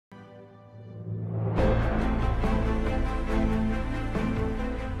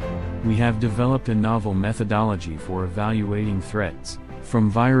We have developed a novel methodology for evaluating threats,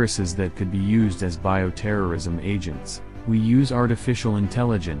 from viruses that could be used as bioterrorism agents. We use artificial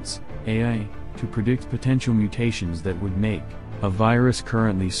intelligence, AI, to predict potential mutations that would make a virus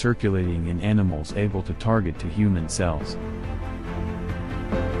currently circulating in animals able to target to human cells.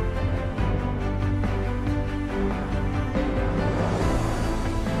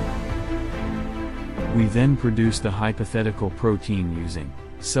 We then produce the hypothetical protein using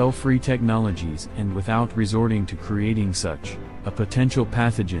cell-free technologies and without resorting to creating such a potential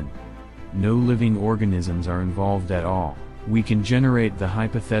pathogen. No living organisms are involved at all. We can generate the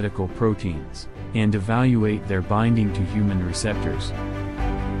hypothetical proteins and evaluate their binding to human receptors.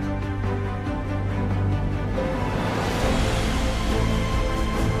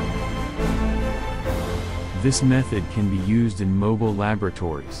 This method can be used in mobile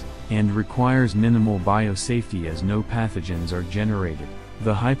laboratories and requires minimal biosafety as no pathogens are generated.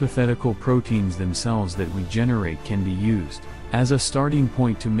 The hypothetical proteins themselves that we generate can be used as a starting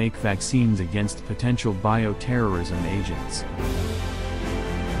point to make vaccines against potential bioterrorism agents.